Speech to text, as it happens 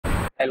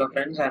Hello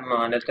friends, I'm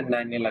Nathan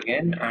Daniel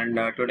again, and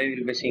today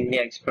we'll be seeing the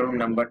experiment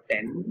number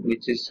 10,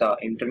 which is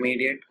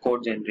intermediate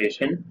code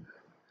generation.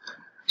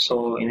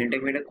 So in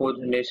intermediate code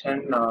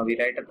generation, we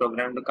write a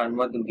program to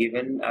convert the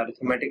given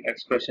arithmetic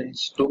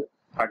expressions to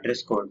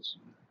address codes.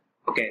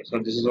 Okay, so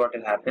this is what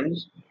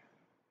happens.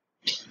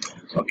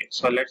 Okay,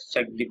 so let's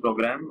check the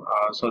program.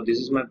 So this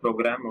is my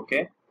program.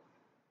 Okay.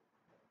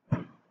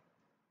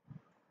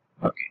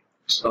 Okay,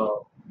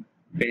 so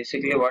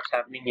basically what's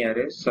happening here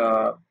is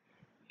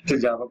it's a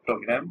Java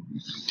program,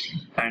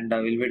 and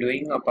we'll be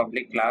doing a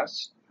public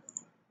class.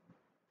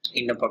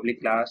 In the public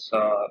class,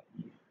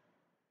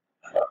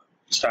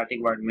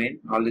 static void main,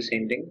 all the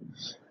same thing.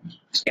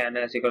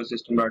 Scanner is equal to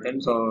system.in,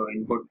 so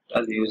input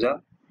as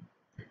user.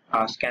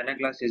 Scanner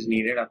class is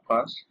needed, of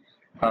course.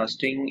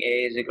 String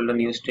a is equal to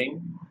new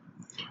string.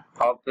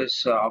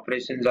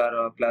 Operations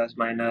are plus,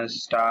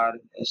 minus, star,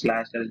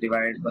 slash,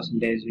 divide,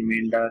 percentage,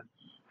 remainder,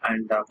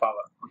 and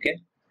power.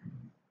 Okay.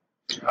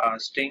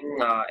 String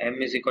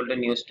m is equal to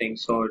new string,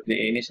 so the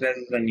initialize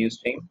is a new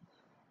string,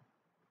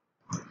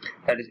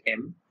 that is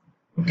m.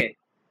 Okay,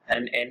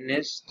 and n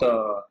is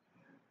the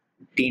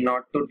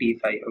t0 to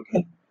t5.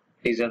 Okay,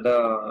 these are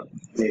the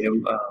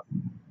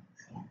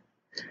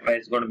where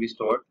it's going to be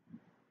stored.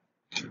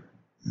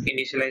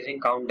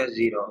 Initializing count as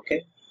 0.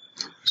 Okay,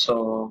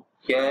 so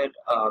here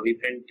we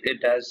print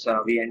it as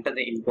we enter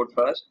the input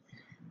first,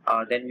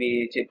 then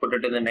we put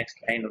it to the next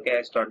line. Okay,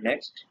 I start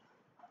next.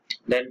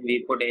 Then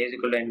we put a is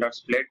equal to n dot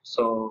split.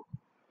 So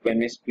when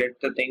we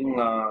split the thing,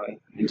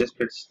 it just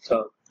splits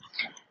the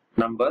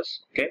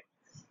numbers. Okay,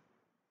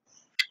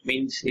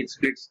 means it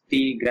splits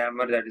the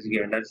grammar that is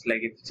given. That's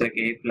like if it's like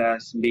a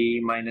plus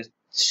b minus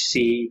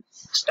c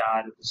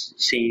star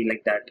c,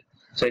 like that.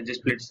 So it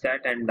just splits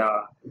that, and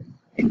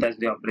it does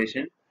the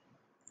operation.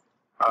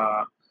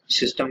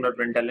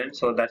 System.println,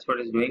 so that's what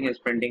it's doing, is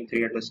printing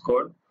 3 address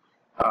code.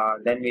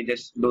 Then we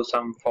just do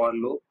some for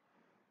loop,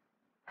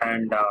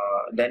 and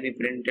then we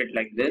print it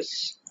like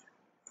this,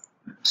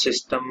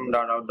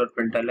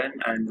 system.out.println,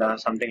 and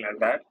something like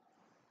that.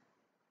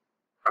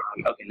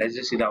 Okay, let's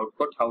just see the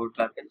output, how it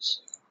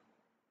happens.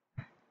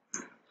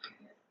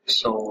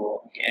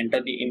 So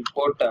enter the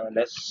input.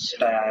 Let's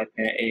type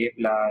a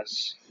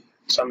plus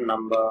some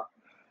number,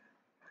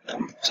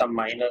 some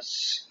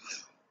minus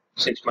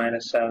 6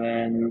 minus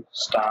 7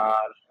 star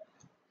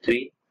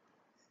 3.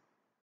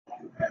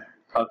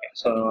 Okay,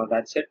 so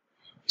that's it.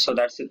 So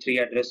that's the 3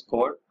 address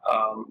code.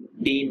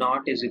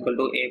 T0 is equal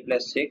to a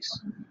plus 6.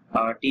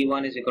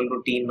 T1 is equal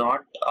to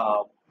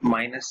T0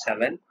 minus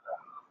 7.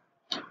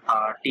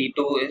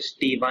 T2 is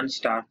T1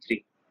 star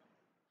 3.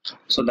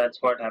 So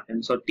that's what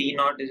happens. So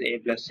T0 is a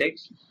plus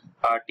 6.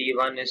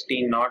 T1 is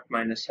T0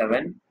 minus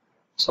 7.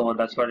 So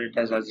that's what it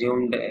has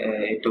assumed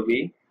it to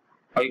be.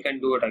 Or you can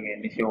do it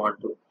again if you want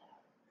to.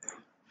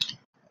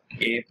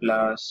 A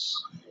plus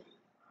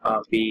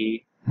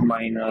B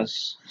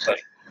minus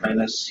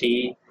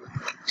C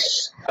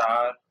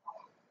star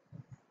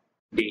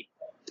D.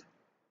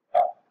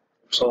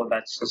 So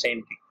that's the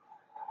same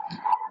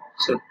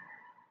thing.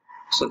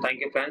 So thank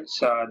you friends.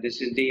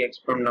 This is the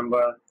experiment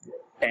number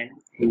 10,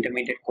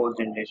 intermediate code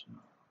generation.